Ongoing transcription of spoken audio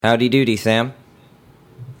Howdy doody, Sam.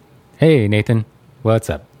 Hey, Nathan. What's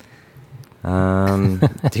up?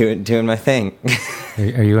 Doing my thing.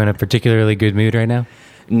 Are you in a particularly good mood right now?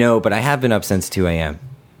 No, but I have been up since 2 a.m.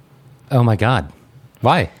 Oh my God.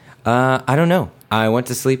 Why? I don't know. I went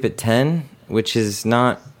to sleep at 10, which is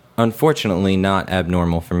unfortunately not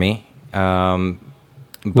abnormal for me. But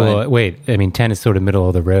Well, wait. I mean, 10 is sort of middle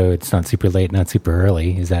of the road. It's not super late, not super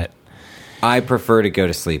early. Is that? I prefer to go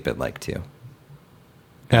to sleep at like 2.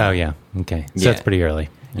 Oh, yeah. Okay. So Yeah. that's pretty early.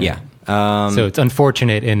 Yeah. So it's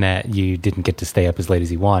unfortunate in that you didn't get to stay up as late as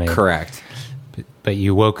you wanted. Correct. But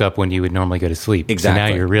you woke up when you would normally go to sleep. Exactly. So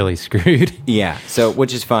now you're really screwed. Yeah. So,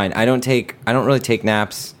 which is fine. I don't really take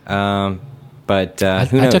naps. But who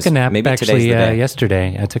knows? I took a nap Maybe actually today's the day.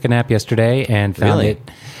 yesterday. I took a nap yesterday and found Really?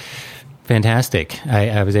 it fantastic.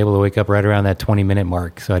 I was able to wake up right around that 20-minute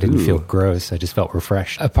mark, so I didn't feel gross. I just felt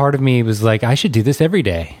refreshed. A part of me was like, I should do this every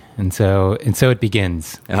day. And so it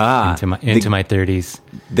begins into my 30s.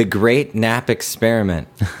 The great nap experiment.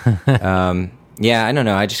 Yeah, I don't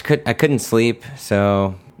know. I couldn't sleep,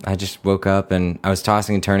 so I just woke up and I was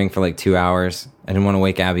tossing and turning for like 2 hours. I didn't want to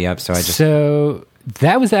wake Abby up, so I just... So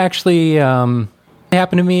that was actually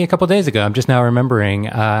happened to me a couple days ago. I'm just now remembering.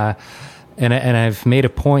 And I've made a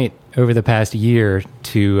point over the past year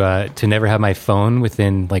to never have my phone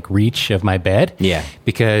within like reach of my bed. Yeah.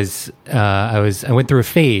 Because I went through a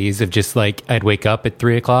phase of just like I'd wake up at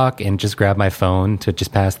 3:00 and just grab my phone to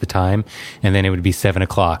just pass the time, and then it would be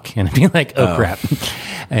 7:00 and I'd be like, oh crap.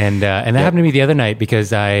 And that happened to me the other night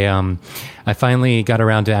because I finally got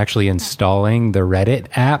around to actually installing the Reddit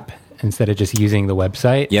app instead of just using the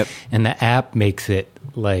website. Yep. And the app makes it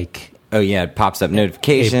like... Oh, yeah, it pops up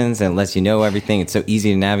notifications and lets you know everything. It's so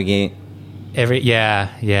easy to navigate. It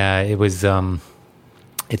was,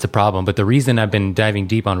 it's a problem. But the reason I've been diving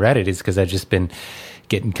deep on Reddit is because I've just been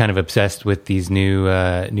getting kind of obsessed with these new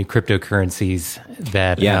cryptocurrencies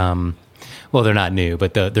that, well, they're not new,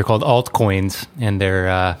 but they're called altcoins, and they're...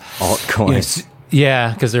 Altcoins.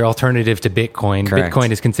 Yeah, because they're alternative to Bitcoin. Correct.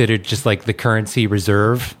 Bitcoin is considered just like the currency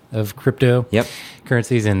reserve of crypto. Yep.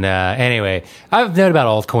 Currencies. And anyway, I've known about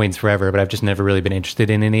altcoins forever, but I've just never really been interested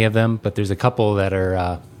in any of them. But there's a couple that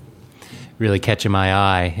are really catching my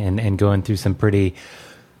eye and going through some pretty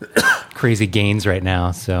crazy gains right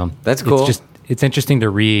now. So that's cool. It's interesting to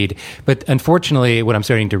read. But unfortunately, what I'm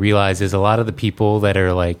starting to realize is a lot of the people that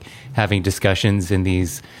are like having discussions in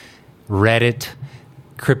these Reddit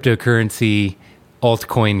cryptocurrency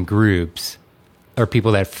altcoin groups are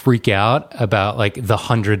people that freak out about like the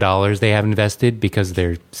 $100 they have invested because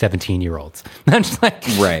they're 17-year-olds. I'm just like,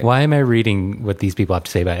 right. Why am I reading what these people have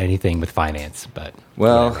to say about anything with finance? But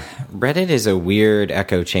well, whatever. Reddit is a weird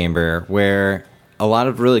echo chamber where a lot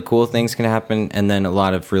of really cool things can happen, and then a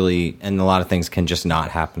lot of things can just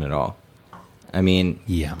not happen at all. I mean,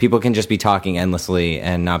 people can just be talking endlessly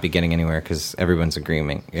and not be getting anywhere because everyone's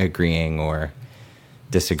agreeing or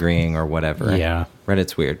disagreeing or whatever. Yeah.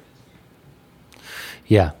 Reddit's weird.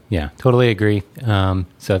 Yeah, totally agree.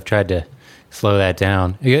 So I've tried to slow that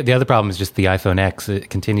down. The other problem is just the iPhone X. It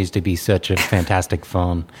continues to be such a fantastic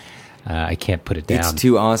phone. I can't put it down. It's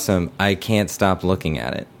too awesome. I can't stop looking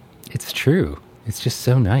at it. It's true. It's just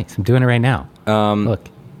so nice. I'm doing it right now. Look.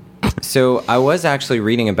 So I was actually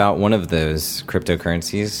reading about one of those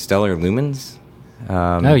cryptocurrencies, Stellar Lumens.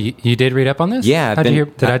 No, you did read up on this? Yeah.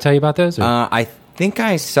 Did I tell you about those? Or? I think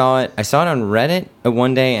I saw it. I saw it on Reddit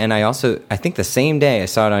one day, and I think the same day I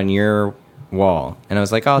saw it on your wall, and I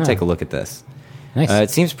was like, I'll take a look at this. Nice.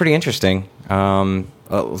 It seems pretty interesting.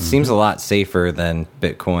 It seems a lot safer than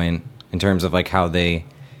Bitcoin in terms of like how they,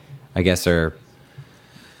 I guess, are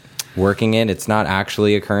working it. It's not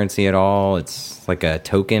actually a currency at all. It's like a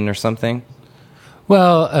token or something.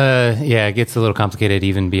 Well, it gets a little complicated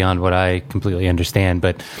even beyond what I completely understand,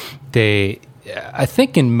 but I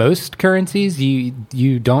think in most currencies,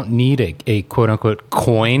 you don't need a quote-unquote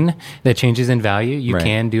coin that changes in value. You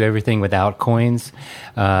can do everything without coins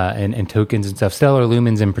and tokens and stuff. Stellar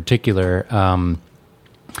Lumens in particular,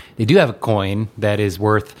 they do have a coin that is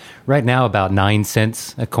worth right now about 9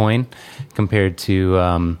 cents a coin compared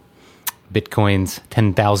to Bitcoin's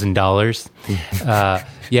 $10,000.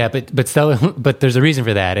 But there's a reason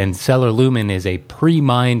for that. And Stellar Lumen is a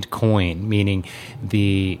pre-mined coin, meaning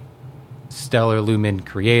the Stellar Lumen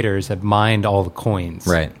creators have mined all the coins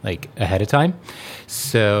like ahead of time.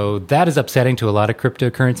 So that is upsetting to a lot of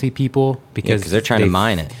cryptocurrency people because they're trying to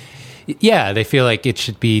mine it. Yeah, they feel like it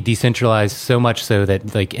should be decentralized so much so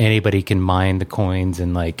that like anybody can mine the coins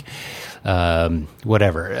and like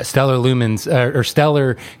whatever. Stellar Lumens or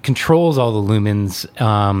Stellar controls all the lumens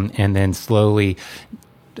and then slowly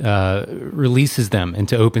releases them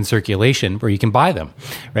into open circulation where you can buy them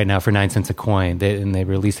right now for 9 cents a coin. And they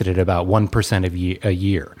release it at about 1% a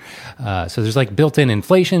year. So there's like built-in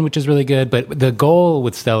inflation, which is really good. But the goal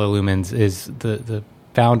with Stellar Lumens is the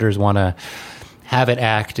founders want to have it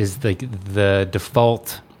act as the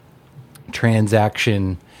default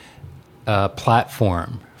transaction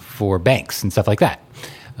platform for banks and stuff like that.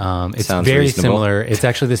 It's Sounds very reasonable. similar. It's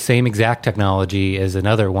actually the same exact technology as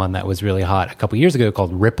another one that was really hot a couple years ago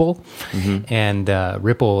called Ripple. Mm-hmm. And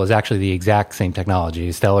Ripple is actually the exact same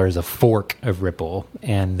technology. Stellar is a fork of Ripple,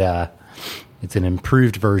 and it's an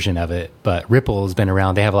improved version of it. But Ripple has been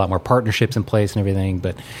around. They have a lot more partnerships in place and everything.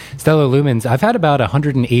 But Stellar Lumens, I've had about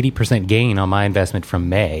 180% gain on my investment from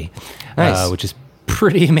May, nice. Which is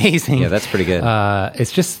pretty amazing. Yeah, that's pretty good.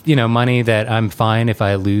 It's just, money that I'm fine if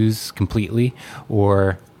I lose completely,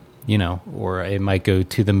 or it might go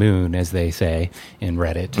to the moon, as they say in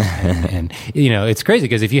Reddit. and it's crazy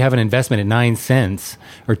because if you have an investment at 9 cents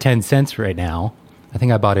or 10 cents right now, I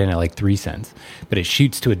think I bought in at like 3 cents, but it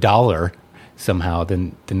shoots to $1 somehow,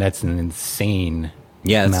 then that's an insane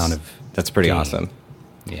amount of that's pretty gain. awesome.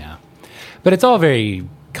 Yeah. But it's all very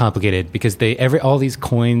complicated because all these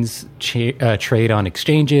coins trade on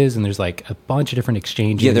exchanges, and there's like a bunch of different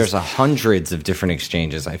exchanges. Yeah, there's hundreds of different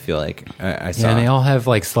exchanges. I feel like I saw. Yeah, and they all have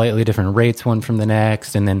like slightly different rates one from the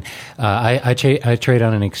next. And then I trade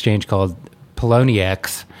on an exchange called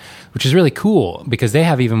Poloniex, which is really cool because they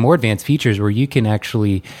have even more advanced features where you can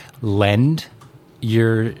actually lend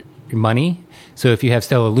your money. So if you have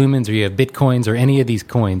Stellar Lumens or you have Bitcoins or any of these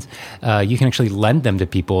coins, you can actually lend them to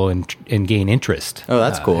people and gain interest. Oh,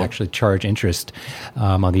 that's cool. Actually charge interest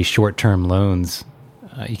on these short-term loans.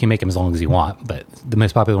 You can make them as long as you want, but the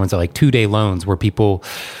most popular ones are like 2-day loans where people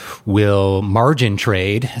will margin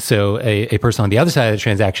trade. So a person on the other side of the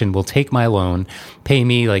transaction will take my loan, pay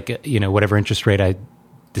me like, whatever interest rate I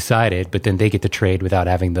decided, but then they get to trade without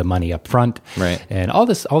having the money up front. Right. And all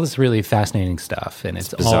this really fascinating stuff. And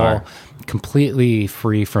it's bizarre. all completely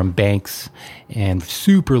free from banks and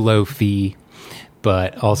super low fee,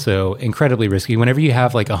 but also incredibly risky. Whenever you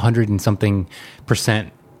have like 100 and something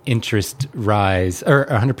 % interest rise or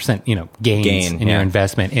 100%, gains in your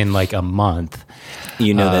investment in like a month,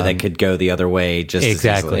 that could go the other way just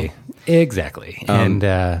exactly. as easily. Exactly. And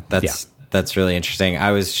That's really interesting.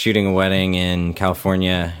 I was shooting a wedding in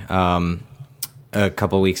California a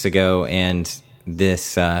couple weeks ago, and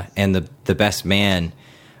the best man.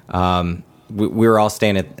 We were all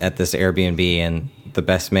staying at this Airbnb, and the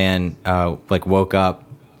best man woke up,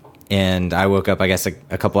 and I woke up I guess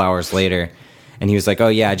a couple hours later, and he was like, "Oh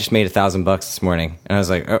yeah, I just made $1,000 this morning," and I was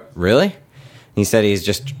like, "Oh really?" And he said he's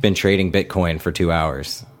just been trading Bitcoin for 2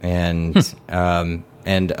 hours, and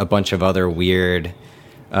and a bunch of other weird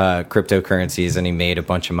cryptocurrencies, and he made a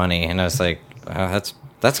bunch of money. And I was like,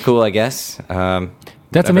 that's cool, I guess.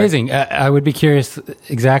 That's amazing. I would be curious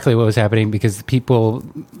exactly what was happening because people,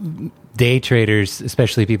 day traders,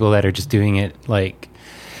 especially people that are just doing it like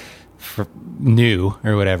for new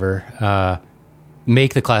or whatever,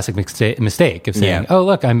 make the classic mistake of saying, "Oh,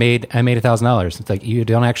 look, I made $1,000." It's like you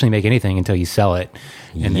don't actually make anything until you sell it,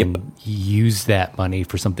 and then use that money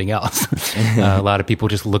for something else. A lot of people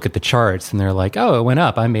just look at the charts and they're like, "Oh, it went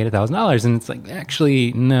up. I made $1,000," and it's like,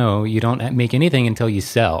 actually, no, you don't make anything until you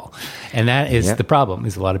sell, and that is the problem.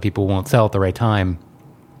 Is a lot of people won't sell at the right time.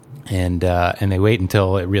 And they wait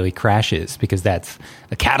until it really crashes because that's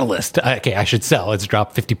a catalyst. Okay, I should sell. It's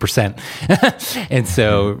dropped 50%. And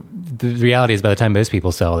so the reality is by the time most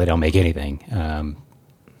people sell, they don't make anything.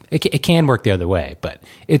 It can work the other way, but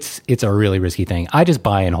it's a really risky thing. I just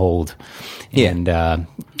buy and hold and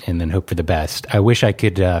then hope for the best. I wish I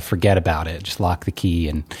could forget about it, just lock the key.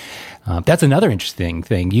 And that's another interesting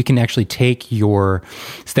thing. You can actually take your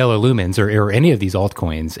Stellar Lumens or any of these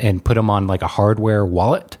altcoins and put them on like a hardware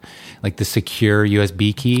wallet, like the secure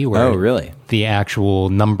USB key. Where really? The actual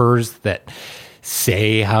numbers that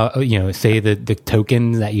say the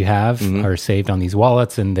tokens that you have are saved on these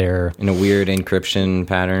wallets, and they're in a weird encryption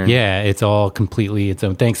pattern. Yeah, it's all completely its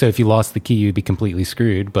own thing. So if you lost the key, you'd be completely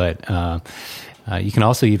screwed. But you can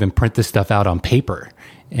also even print this stuff out on paper,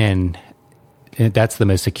 and that's the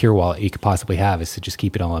most secure wallet you could possibly have, is to just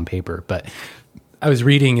keep it all on paper. But I was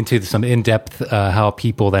reading into some in-depth how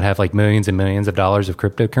people that have like millions and millions of dollars of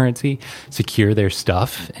cryptocurrency secure their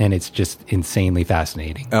stuff, and it's just insanely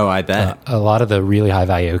fascinating. Oh, I bet. A lot of the really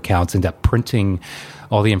high-value accounts end up printing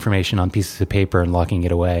all the information on pieces of paper and locking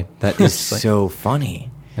it away. That is so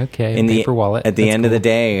funny. Okay, paper wallet. At the end of the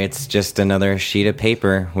day, it's just another sheet of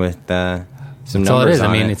paper with some That's numbers all it is. on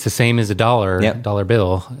I mean, it. it's the same as a dollar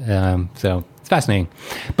bill. So it's fascinating.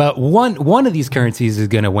 But one of these currencies is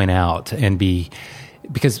going to win out and be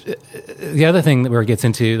because the other thing where it gets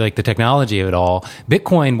into like the technology of it all,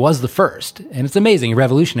 Bitcoin was the first, and it's amazing,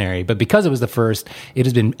 revolutionary. But because it was the first, it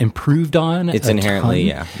has been improved on. It's inherently,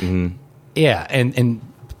 yeah. Mm-hmm. Yeah, and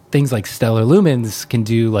things like Stellar Lumens can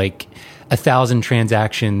do like 1,000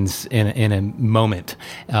 transactions in a moment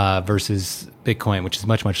versus Bitcoin, which is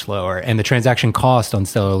much, much slower. And the transaction cost on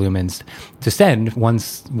Stellar Lumens to send one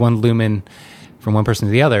lumen from one person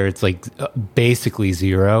to the other, it's like basically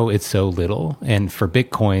zero. It's so little. And for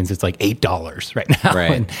Bitcoins, it's like $8 right now.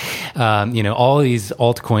 Right. And, all these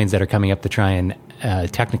altcoins that are coming up to try and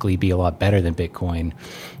technically be a lot better than Bitcoin,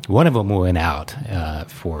 one of them went out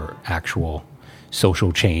for actual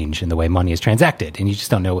social change in the way money is transacted, and you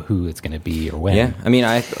just don't know who it's going to be or when. Yeah, I mean,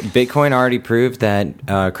 Bitcoin already proved that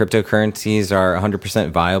cryptocurrencies are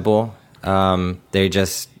 100% viable. They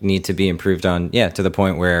just need to be improved on, to the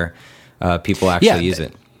point where people actually use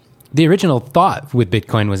it. The original thought with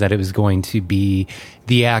Bitcoin was that it was going to be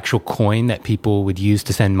the actual coin that people would use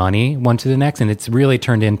to send money one to the next, and it's really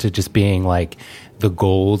turned into just being like the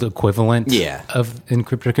gold equivalent of in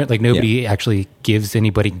cryptocurrency. Like nobody actually gives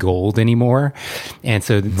anybody gold anymore, and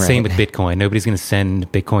so same with Bitcoin. Nobody's going to send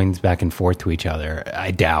Bitcoins back and forth to each other.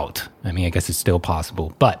 I doubt. I mean, I guess it's still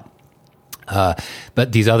possible, but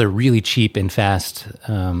these other really cheap and fast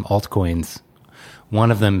altcoins. One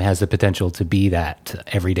of them has the potential to be that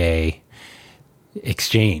everyday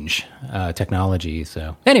exchange technology.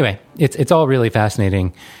 So anyway, it's all really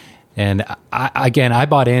fascinating. And I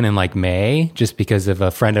bought in like May just because of a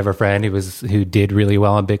friend of a friend who did really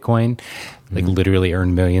well on Bitcoin, like literally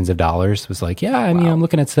earned millions of dollars. Was like, I'm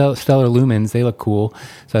looking at Stellar Lumens. They look cool.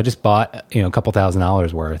 So I just bought a couple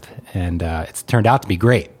 $1,000s worth, and it's turned out to be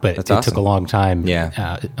great. But it took a long time.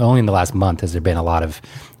 Yeah. Only in the last month has there been a lot of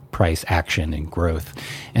price action and growth,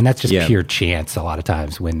 and that's just pure chance a lot of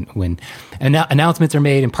times when announcements are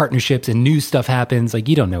made and partnerships and new stuff happens. Like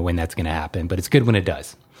you don't know when that's going to happen, but it's good when it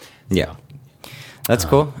does. That's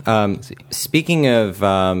cool. Speaking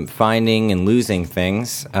of finding and losing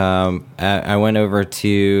things, I went over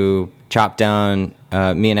to chop down,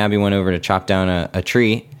 me and Abby went over to chop down a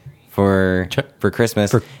tree for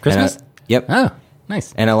Christmas. For Christmas? Yep. Oh,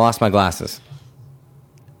 nice. And I lost my glasses.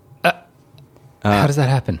 How does that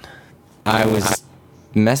happen? I was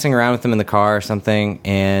messing around with them in the car or something,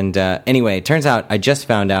 and anyway, it turns out I just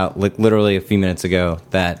found out, like literally a few minutes ago,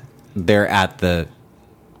 that they're at the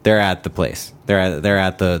place. They're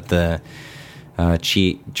at the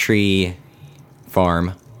tree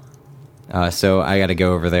farm. So I got to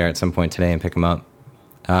go over there at some point today and pick them up.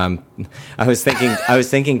 I was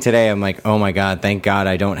thinking today. I'm like, oh my god, thank God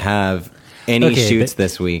I don't have any shoots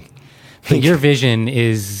this week. But your vision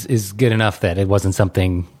is good enough that it wasn't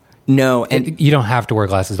something. No, and you don't have to wear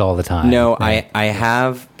glasses all the time. No, right? I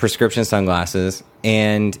have prescription sunglasses,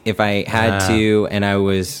 and if I had to, and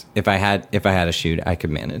if I had a shoot, I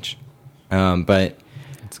could manage. But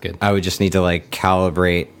that's good. I would just need to like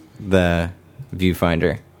calibrate the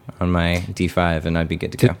viewfinder on my D5, and I'd be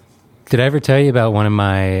good to go. Did I ever tell you about one of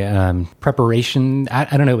my preparation?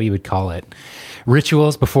 I don't know what you would call it.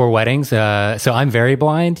 Rituals before weddings. So I'm very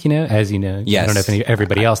blind, as you know. Yes. I don't know if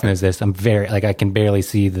everybody else knows this. I'm very, I can barely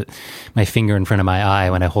see my finger in front of my eye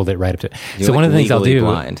when I hold it right up to it. So one of the things I'll do.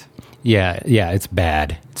 Blind. Yeah, it's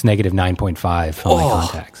bad. It's negative 9.5 on my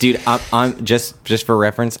contacts. Dude, I'm just for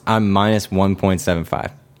reference, I'm minus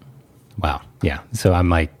 1.75. Wow. Yeah. So I'm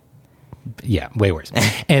like, way worse.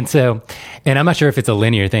 and I'm not sure if it's a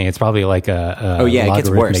linear thing. It's probably like it gets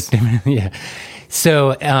worse. Yeah.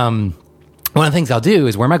 So, one of the things I'll do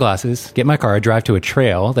is wear my glasses, get in my car, drive to a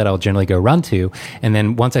trail that I'll generally go run to, and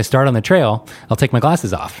then once I start on the trail, I'll take my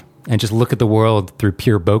glasses off and just look at the world through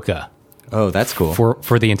pure bokeh. Oh, that's cool.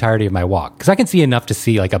 For the entirety of my walk. Because I can see enough to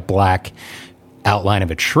see like a black outline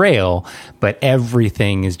of a trail, but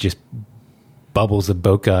everything is just bubbles of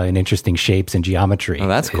bokeh in interesting shapes and geometry. Oh,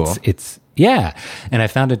 that's cool. Yeah. And I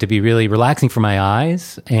found it to be really relaxing for my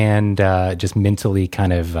eyes and just mentally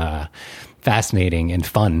kind of fascinating and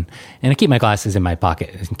fun. And I keep my glasses in my pocket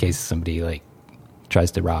in case somebody like tries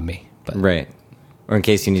to rob me. But, right. Or in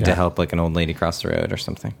case you need to help like an old lady cross the road or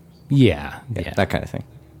something. Yeah. That kind of thing.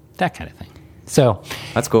 So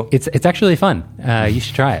that's cool. It's actually fun. You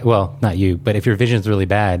should try it. Well, not you, but if your vision's really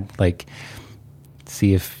bad, like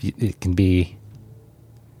see if it can be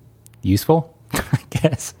useful, I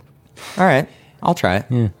guess. All right. I'll try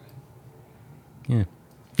it. Yeah.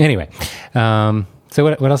 Anyway, so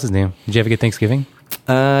what else is new? Did you have a good Thanksgiving?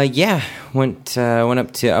 Yeah. Went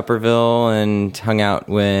up to Upperville and hung out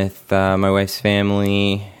with my wife's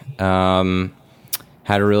family. Had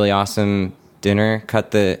a really awesome dinner.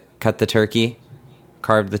 Cut the turkey,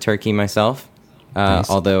 carved the turkey myself. Nice.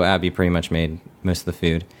 Although Abby pretty much made most of the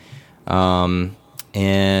food.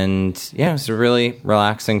 And yeah, it was a really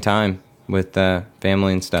relaxing time with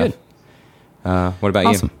family and stuff. Good. What about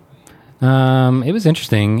Awesome. you? It was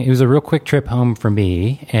interesting. It was a real quick trip home for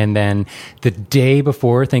me. And then the day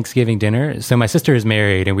before Thanksgiving dinner, so my sister is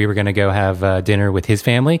married and we were going to go have dinner with his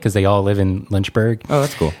family because they all live in Lynchburg. Oh,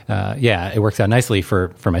 that's cool. Yeah, it works out nicely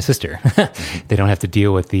for my sister. They don't have to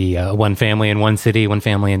deal with the one family in one city, one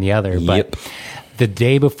family in the other. Yep. But the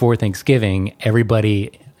day before Thanksgiving,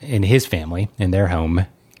 everybody in his family, in their home,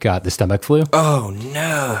 got the stomach flu. Oh,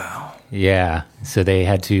 no. Yeah, so they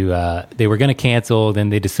had to. They were going to cancel. Then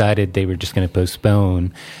they decided they were just going to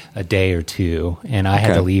postpone a day or two, and I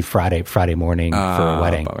had to leave Friday morning for a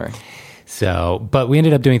wedding. Bummer. So, but we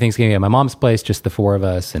ended up doing Thanksgiving at my mom's place, just the four of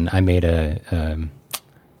us, and I made a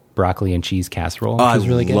broccoli and cheese casserole. Which was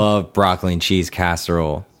really good. I love broccoli and cheese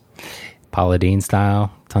casserole, Paula Deen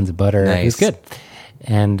style, tons of butter. Nice. It was good,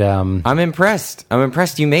 and I'm impressed. I'm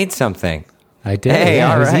impressed you made something. I did. Hey,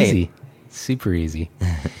 yeah, all it was right. easy, super easy.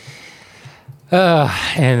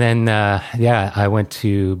 And then, I went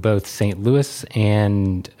to both St. Louis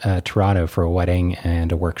and Toronto for a wedding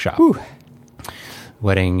and a workshop. Whew.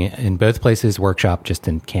 Wedding in both places, workshop just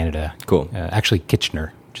in Canada. Cool. Actually,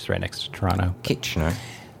 Kitchener, just right next to Toronto. Kitchener.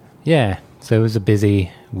 Yeah, so it was a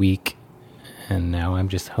busy week, and now I'm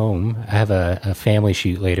just home. I have a family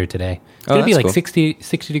shoot later today. It's going to be like cool. 60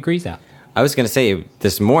 degrees out. I was going to say,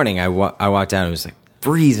 this morning I walked out, it was like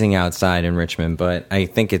freezing outside in Richmond, but I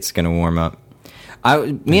think it's going to warm up.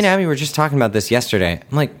 Me and Abby were just talking about this yesterday.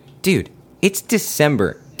 I'm like, dude, it's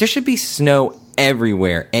December. There should be snow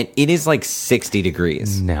everywhere, and it is like 60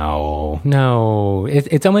 degrees. No.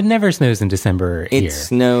 It never snows in December here. It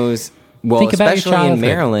snows, well, Think about your especially in childhood.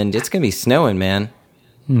 Maryland, it's going to be snowing, man.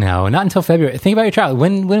 No, not until February. Think about your child.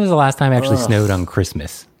 When was the last time it actually snowed on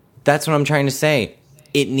Christmas? That's what I'm trying to say.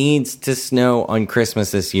 It needs to snow on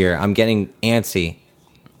Christmas this year. I'm getting antsy.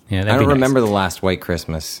 Yeah, I don't remember the last white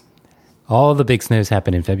Christmas. All the big snows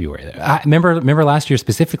happened in February. I remember last year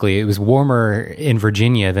specifically, it was warmer in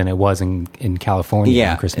Virginia than it was in California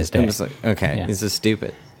on Christmas Day. It was like, okay, Yeah. this is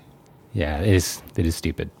stupid. Yeah, it is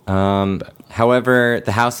stupid. However,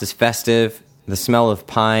 the house is festive. The smell of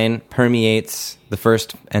pine permeates the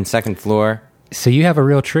first and second floor. So you have a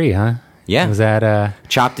real tree, huh? Yeah. Was that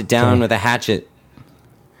Chopped it down with a hatchet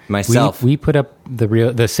myself. we put up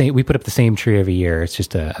the same tree every year. It's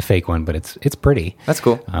just a fake one, but it's pretty. That's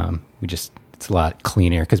cool. It's a lot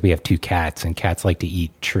cleaner because we have two cats, and cats like to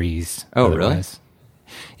eat trees. Oh, otherwise.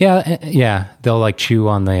 Really? Yeah. They'll like chew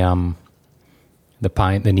on the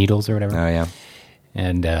pine, the needles or whatever. Oh, yeah.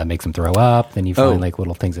 And makes them throw up. Then you find like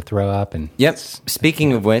little things that throw up. And Yep.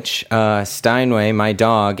 Speaking of which, Steinway, my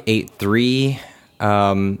dog, ate 3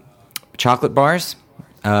 chocolate bars.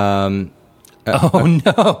 Oh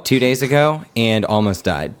no! 2 days ago and almost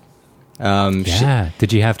died.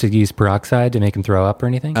 Did you have to use peroxide to make him throw up or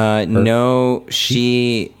anything? No,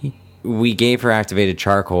 we gave her activated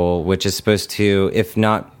charcoal, which is supposed to, if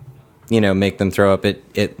not, make them throw up,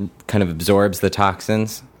 it kind of absorbs the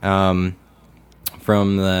toxins from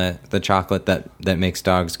the chocolate that makes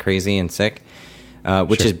dogs crazy and sick,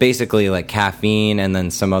 which is basically like caffeine and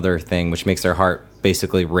then some other thing, which makes their heart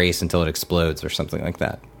basically race until it explodes or something like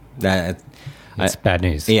that. It's bad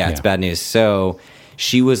news. Yeah, it's bad news. So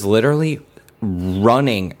she was literally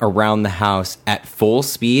running around the house at full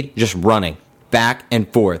speed, just running back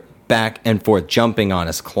and forth, jumping on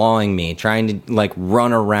us, clawing me, trying to like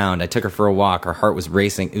run around. I took her for a walk. Her heart was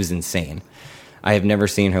racing. It was insane. I have never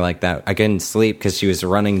seen her like that. I couldn't sleep because she was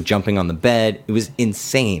running, jumping on the bed. It was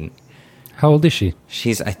insane. How old is she?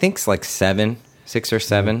 She's, I think, like 6 or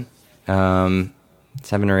 7. 7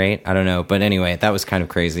 or 8. I don't know. But anyway, that was kind of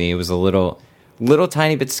crazy. It was a little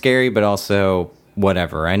tiny bit scary, but also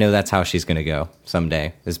whatever. I know that's how she's going to go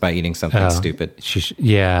someday, is by eating something stupid.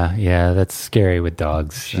 Yeah, that's scary with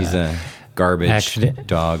dogs. She's a garbage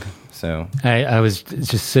dog. So I was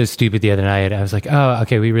just so stupid the other night. I was like, oh,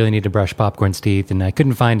 okay, we really need to brush Popcorn's teeth. And I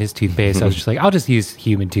couldn't find his toothpaste. I was just like, I'll just use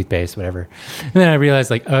human toothpaste, whatever. And then I realized,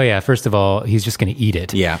 like, oh, yeah, first of all, he's just going to eat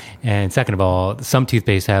it. Yeah. And second of all, some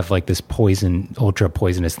toothpaste have like this ultra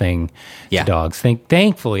poisonous thing to dogs.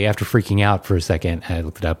 Thankfully, after freaking out for a second, I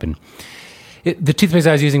looked it up and the toothpaste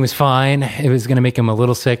I was using was fine. It was going to make him a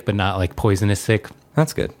little sick, but not like poisonous sick.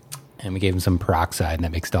 that's good. And we gave him some peroxide, and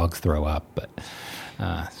that makes dogs throw up. But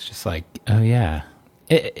it's just like, oh yeah.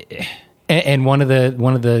 And one of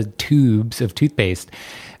the tubes of toothpaste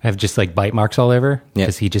have just like bite marks all over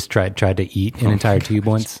because he just tried to eat an entire tube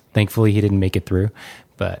once. Thankfully, he didn't make it through.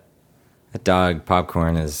 But That dog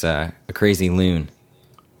Popcorn is a crazy loon.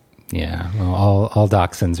 yeah, well, all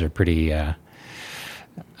dachshunds are pretty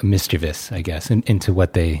mischievous, I guess, into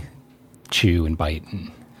what they chew and bite.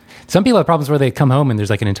 And some people have problems where they come home and there's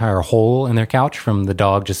like an entire hole in their couch from the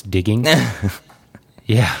dog just digging.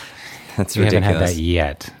 Yeah. That's ridiculous. We haven't had that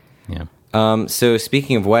yet. Yeah. So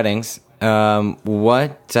speaking of weddings, how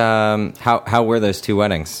were those 2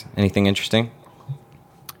 weddings? Anything interesting?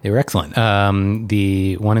 They were excellent.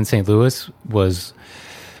 The one in St. Louis was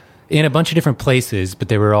in a bunch of different places, but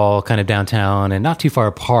they were all kind of downtown and not too far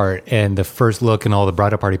apart. And the first look and all the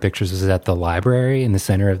bridal party pictures was at the library in the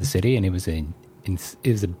center of the city, and it was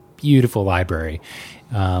a beautiful library.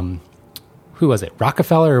 Who was it?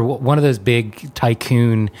 Rockefeller, or one of those big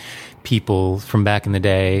tycoon people from back in the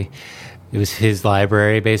day. It was his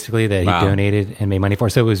library, basically, that he donated and made money for.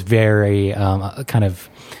 So it was very kind of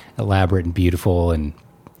elaborate and beautiful and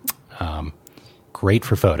great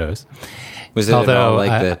for photos. Was it all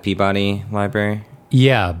like the Peabody Library?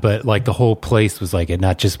 Yeah, but like the whole place was like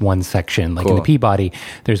not just one section. Like in the Peabody,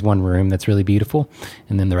 there's one room that's really beautiful,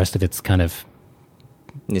 and then the rest of it's kind of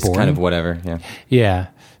boring. Kind of whatever. Yeah. Yeah.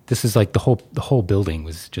 This is like the whole building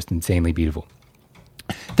was just insanely beautiful.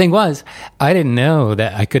 Thing was, I didn't know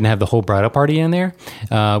that I couldn't have the whole bridal party in there.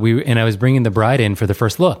 I was bringing the bride in for the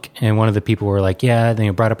first look, and one of the people were like, "Yeah, the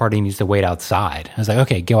bridal party needs to wait outside." I was like,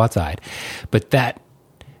 "Okay, go outside," but that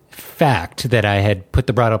fact that I had put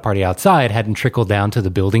the bridal party outside hadn't trickled down to the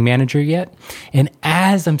building manager yet. And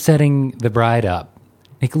as I'm setting the bride up,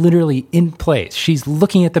 like literally in place, she's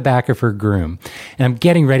looking at the back of her groom, and I'm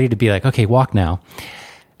getting ready to be like, "Okay, walk now."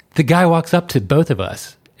 The guy walks up to both of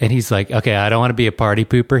us. And he's like, "Okay, I don't want to be a party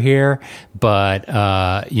pooper here, but,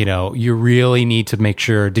 you really need to make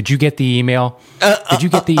sure. Did you get the email? Did you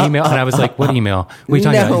get the email?" And I was like, "What email? What are you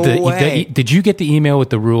talking about? Did you get the email with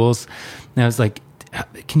the rules?" And I was like,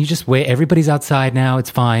 "Can you just wait? Everybody's outside now. It's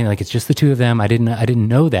fine. Like, it's just the 2 of them. I didn't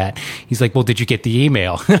know that." He's like, "Well, did you get the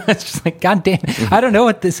email?" It's just like, God damn it. I don't know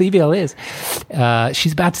what this email is.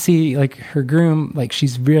 She's about to see like her groom. Like,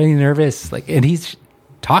 she's really nervous. Like, and he's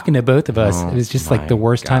talking to both of us. It was just like the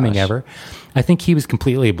worst timing ever. I think he was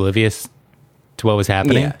completely oblivious to what was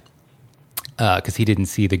happening because he didn't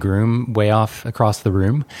see the groom way off across the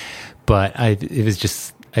room. But I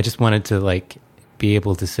just wanted to like be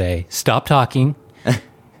able to say, "Stop talking,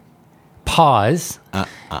 pause,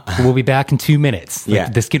 we'll be back in 2 minutes."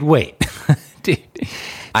 Like, this could wait. Dude.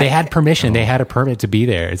 They had permission. They had a permit to be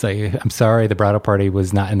there. It's like, I'm sorry, the bridal party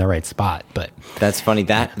was not in the right spot. But that's funny.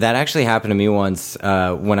 That actually happened to me once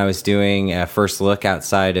when I was doing a first look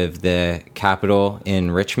outside of the Capitol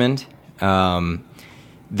in Richmond.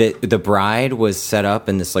 The bride was set up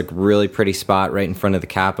in this like really pretty spot right in front of the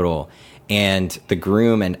Capitol, and the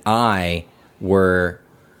groom and I were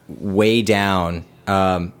way down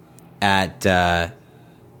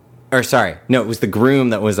it was the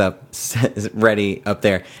groom that was ready up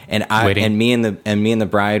there, and me and the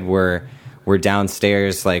bride were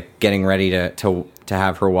downstairs, like getting ready to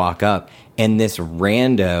have her walk up, and this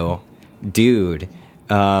rando dude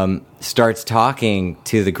starts talking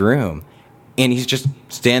to the groom, and he's just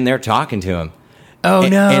standing there talking to him. Oh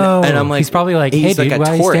no! And I'm like, he's probably like, "Hey, dude,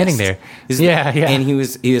 why are you standing there?" Yeah. And he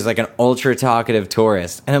was like an ultra talkative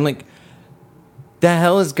tourist, and I'm like, "The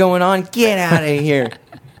hell is going on? Get out of here!"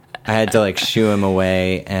 I had to like shoo him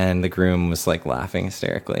away, and the groom was like laughing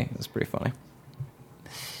hysterically. It was pretty funny.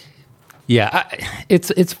 Yeah,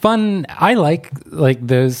 it's fun. I like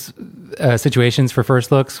those situations for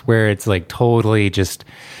first looks where it's like totally just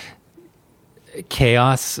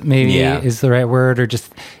chaos. Maybe is the right word, or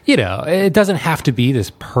just it doesn't have to be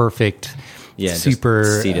this perfect, super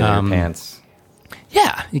just seat in their pants.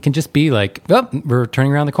 Yeah, it can just be like, "Oh, we're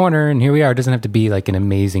turning around the corner, and here we are." It doesn't have to be like an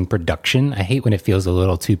amazing production. I hate when it feels a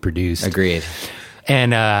little too produced. Agreed.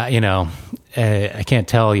 And, I can't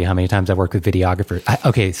tell you how many times I've worked with videographers.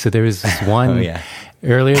 Okay, so there was this one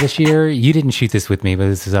earlier this year. You didn't shoot this with me, but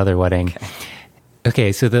this is other wedding.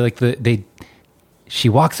 Okay, so she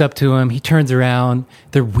walks up to him. He turns around.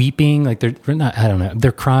 They're weeping. Like they're not, I don't know.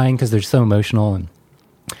 They're crying because they're so emotional. And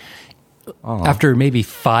after maybe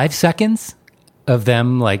 5 seconds of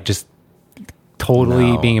them like just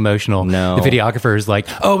totally being emotional, the videographer is like,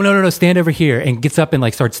 "Oh, no, stand over here," and gets up and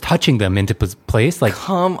like starts touching them into place, like,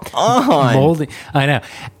 come on, molding. I know,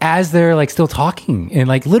 as they're like still talking, and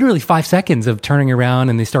like literally 5 seconds of turning around,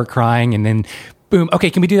 and they start crying, and then boom, okay,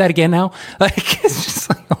 can we do that again now? Like, it's just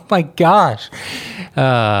like, oh my gosh,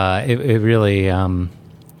 it really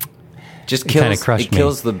just kills. It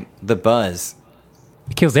kills the buzz.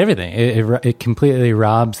 It kills everything. It completely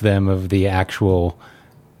robs them of the actual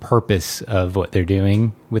purpose of what they're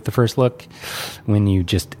doing with the first look when you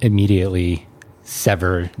just immediately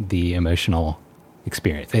sever the emotional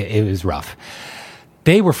experience. It was rough.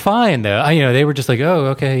 They were fine though. They were just like, oh,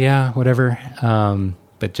 okay, yeah, whatever.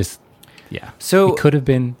 But just, yeah. So it could have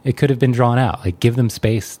been drawn out. Like, give them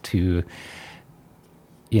space to,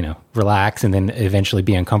 relax, and then eventually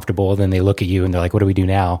be uncomfortable. Then they look at you and they're like, what do we do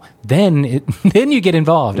now? Then you get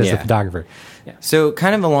involved as a photographer. Yeah. So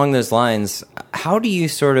kind of along those lines, how do you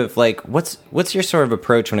sort of like, what's your sort of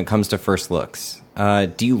approach when it comes to first looks?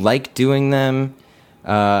 Do you like doing them?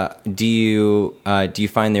 Do you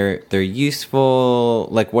find they're useful?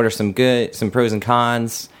 Like, what are some pros and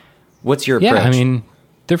cons? What's your approach? Yeah, I mean,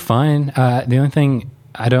 they're fine. The only thing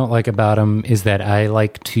I don't like about them is that I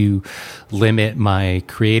like to limit my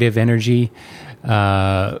creative energy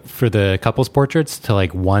for the couples portraits to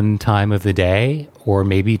like one time of the day, or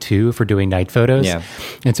maybe two for doing night photos. Yeah.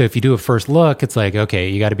 And so if you do a first look, it's like, okay,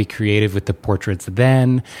 you got to be creative with the portraits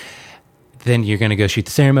then you're going to go shoot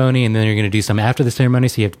the ceremony, and then you're going to do some after the ceremony.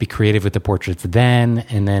 So you have to be creative with the portraits then.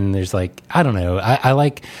 And then there's like, I don't know. I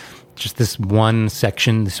like just this one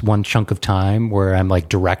section, this one chunk of time where I'm like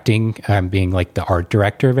directing, I'm being like the art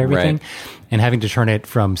director of everything, right, and having to turn it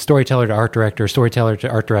from storyteller to art director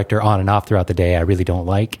on and off throughout the day. I really don't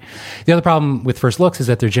like. The other problem with first looks is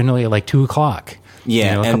that they're generally at like 2:00.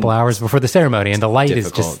 Yeah, a couple hours before the ceremony, and the light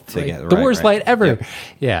is just the worst light ever. Yep.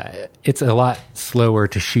 Yeah, it's a lot slower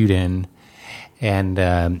to shoot in. And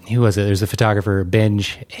who was it? There's a photographer,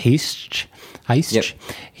 Benj Heist. Yep.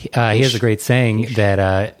 He has a great saying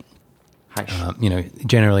that,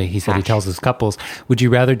 generally he said he tells his couples, would you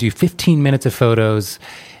rather do 15 minutes of photos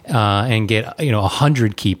and get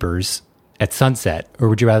 100 keepers at sunset, or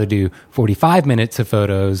would you rather do 45 minutes of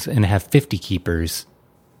photos and have 50 keepers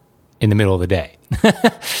in the middle of the day?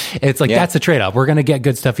 It's like, that's a trade-off. We're going to get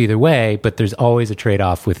good stuff either way, but there's always a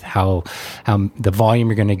trade-off with how the volume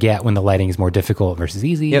you're going to get when the lighting is more difficult versus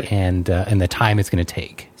easy, and the time it's going to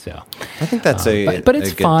take. So I think that's but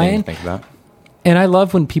it's a good fine thing to think about. And I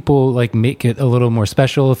love when people like make it a little more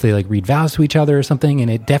special, if they like read vows to each other or something, and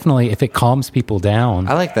it definitely, if it calms people down,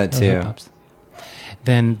 I like that too.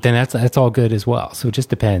 Then that's all good as well. So it just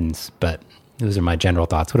depends, but those are my general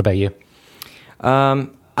thoughts. What about you?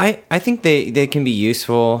 I think they can be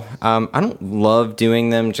useful. I don't love doing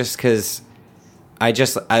them just because I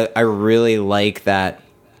really like that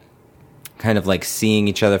kind of like seeing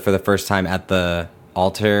each other for the first time at the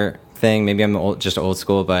altar thing. Maybe I'm just old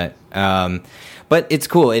school, but it's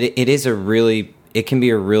cool. It can be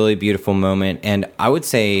a really beautiful moment. And I would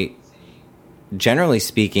say, generally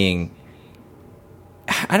speaking,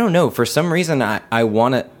 I don't know, for some reason I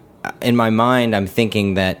want to, in my mind, I'm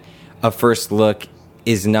thinking that a first look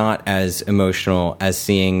is not as emotional as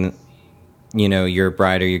seeing, your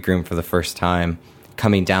bride or your groom for the first time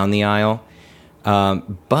coming down the aisle.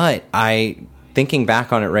 But thinking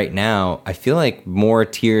back on it right now, I feel like more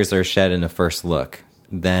tears are shed in the first look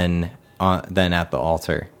than at the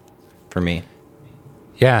altar for me.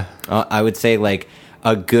 Yeah. I would say like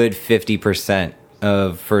a good 50%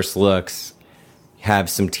 of first looks have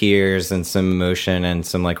some tears and some emotion and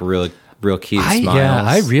some like real cute smiles. Yeah,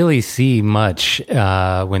 I really see much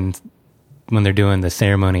when they're doing the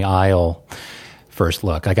ceremony aisle first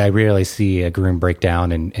look. Like, I rarely see a groom break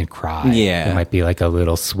down and cry. Yeah. It might be like a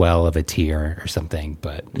little swell of a tear or something,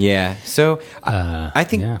 but yeah. So I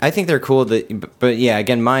think they're cool. But yeah,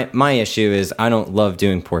 again, my issue is I don't love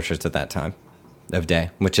doing portraits at that time of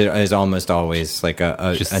day, which is almost always like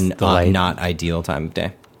a not ideal time of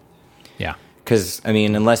day. Yeah. Because, I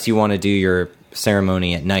mean, unless you want to do your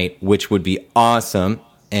ceremony at night, which would be awesome,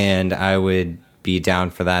 and I would be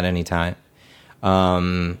down for that anytime.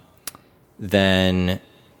 Then,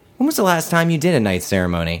 when was the last time you did a night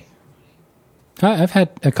ceremony? I've had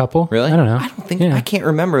a couple. Really? I don't know. I can't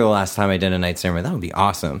remember the last time I did a night ceremony. That would be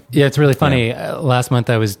awesome. Yeah, it's really funny. Yeah. Last month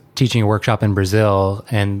I was teaching a workshop in Brazil,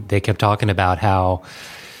 and they kept talking about how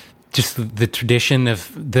just the tradition of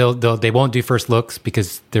they won't do first looks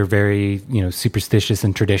because they're very superstitious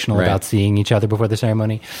and traditional about seeing each other before the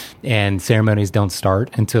ceremony, and ceremonies don't start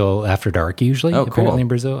until after dark usually. Apparently in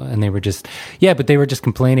Brazil, and they were just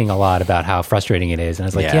complaining a lot about how frustrating it is, and I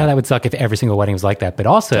was like, yeah, that would suck if every single wedding was like that, but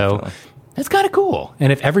also definitely. That's kind of cool,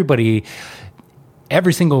 and if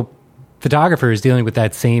every single photographer is dealing with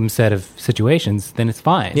that same set of situations, then it's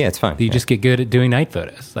fine. Yeah, it's fine. You just get good at doing night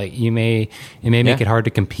photos. Like it may make it hard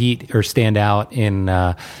to compete or stand out in,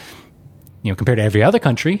 compared to every other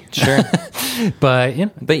country. Sure. but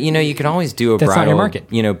you can always do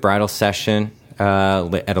a bridal session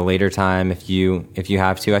at a later time if you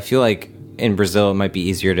have to. I feel like in Brazil it might be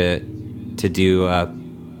easier to do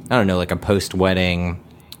like a post-wedding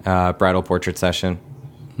bridal portrait session.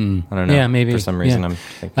 I don't know. Yeah, maybe for some reason. Yeah. I'm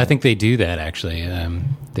thinking. I think they do that actually.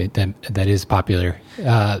 That is popular.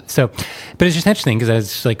 But it's just interesting because I was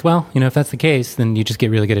just like, well, if that's the case, then you just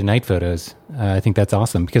get really good at night photos. I think that's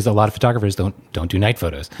awesome because a lot of photographers don't do night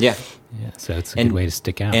photos. Yeah. So it's a good way to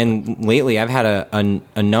stick out. And lately, I've had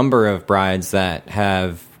a number of brides that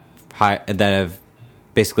have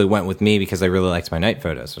basically went with me because they really liked my night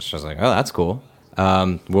photos, which I was like, oh, that's cool.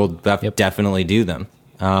 We'll definitely do them.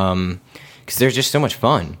 Because they're just so much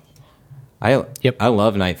fun. I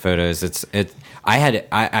love night photos. I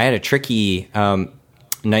had a tricky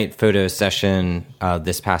night photo session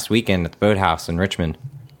this past weekend at the Boathouse in Richmond,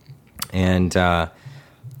 and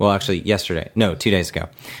actually 2 days ago.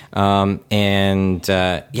 I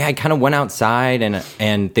kind of went outside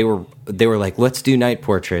and they were like, let's do night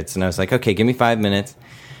portraits, and I was like, okay, give me 5 minutes.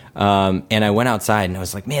 And I went outside and I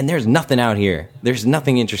was like, man, there's nothing out here. There's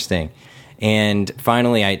nothing interesting. And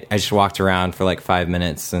finally, I just walked around for like 5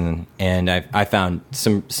 minutes, and I found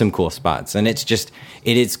some cool spots. And it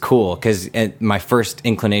is cool because my first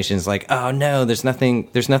inclination is like, oh no, there's nothing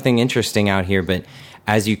interesting out here. But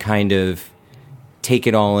as you kind of take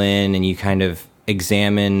it all in and you kind of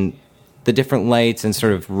examine the different lights and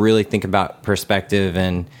sort of really think about perspective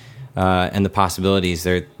and the possibilities,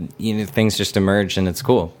 things just emerge, and it's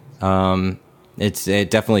cool. It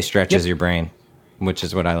definitely stretches your brain, which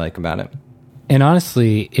is what I like about it. And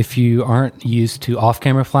honestly, if you aren't used to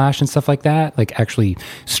off-camera flash and stuff like that, like actually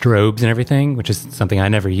strobes and everything, which is something I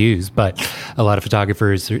never use, but a lot of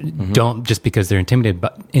photographers don't, just because they're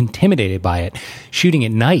intimidated by it. Shooting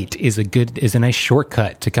at night is a nice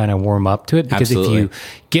shortcut to kind of warm up to it, because if you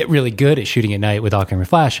get really good at shooting at night with off-camera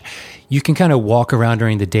flash, you can kind of walk around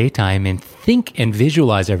during the daytime and think and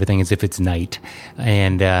visualize everything as if it's night,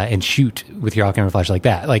 and shoot with your off-camera flash like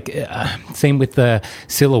that. Like same with the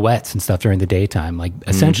silhouettes and stuff during the daytime. Like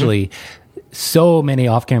essentially, so many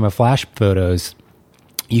off-camera flash photos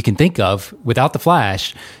you can think of without the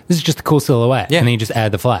flash. This is just a cool silhouette, and then you just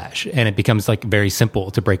add the flash, and it becomes like very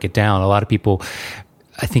simple to break it down. A lot of people,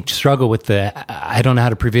 I think, struggle with I don't know how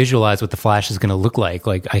to pre-visualize what the flash is going to look like.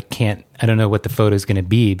 Like I don't know what the photo is going to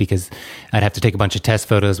be, because I'd have to take a bunch of test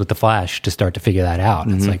photos with the flash to start to figure that out.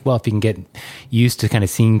 And it's like, well, if you can get used to kind of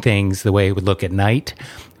seeing things the way it would look at night,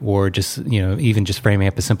 or just, even just framing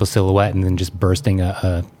up a simple silhouette and then just bursting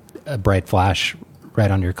a bright flash right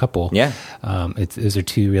on your couple. Yeah. Those are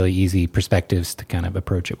two really easy perspectives to kind of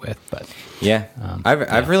approach it with. But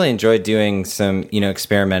I've really enjoyed doing some,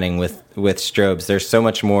 experimenting with strobes. They're so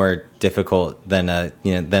much more difficult than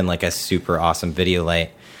like a super awesome video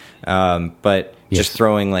light. But just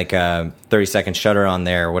throwing like a 30-second shutter on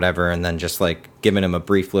there or whatever, and then just like giving them a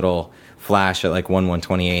brief little flash at like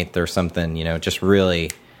 1/128th or something, just really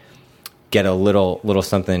get a little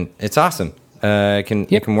something. It's awesome. It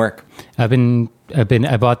can work. I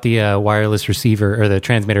bought the wireless receiver, or the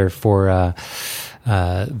transmitter for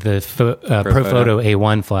the ProPhoto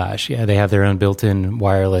A1 flash. Yeah, they have their own built-in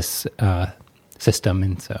wireless system,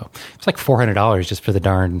 and so it's like $400 just for the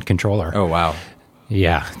darn controller. Oh wow!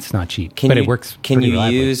 Yeah, it's not cheap, but it works. Can you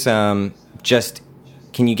reliably. use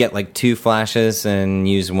Can you get like two flashes and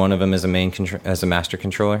use one of them as a master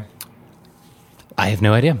controller? I have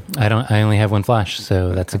no idea. I only have one flash,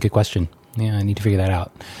 so that's a good question. Yeah, I need to figure that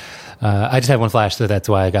out. I just have one flash, so that's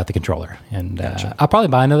why I got the controller. And gotcha. I'll probably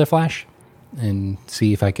buy another flash and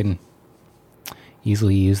see if I can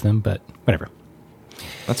easily use them, but whatever.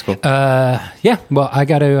 That's cool. Yeah, well, I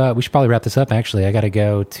got to, we should probably wrap this up, actually. I got to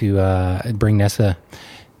go to bring Nessa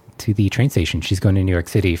to the train station. She's going to New York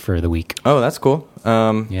City for the week. Oh, that's cool.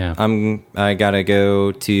 Yeah. I got to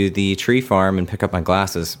go to the tree farm and pick up my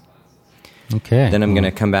glasses. Okay. Then I'm going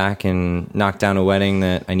to come back and knock down a wedding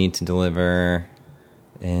that I need to deliver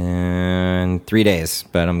in 3 days,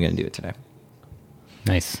 but I'm going to do it today.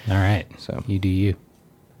 Nice. All right. So you do you.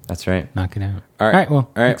 That's right. Knock it out. All right.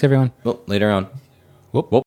 Well, thanks, everyone. Well, later on. Whoop.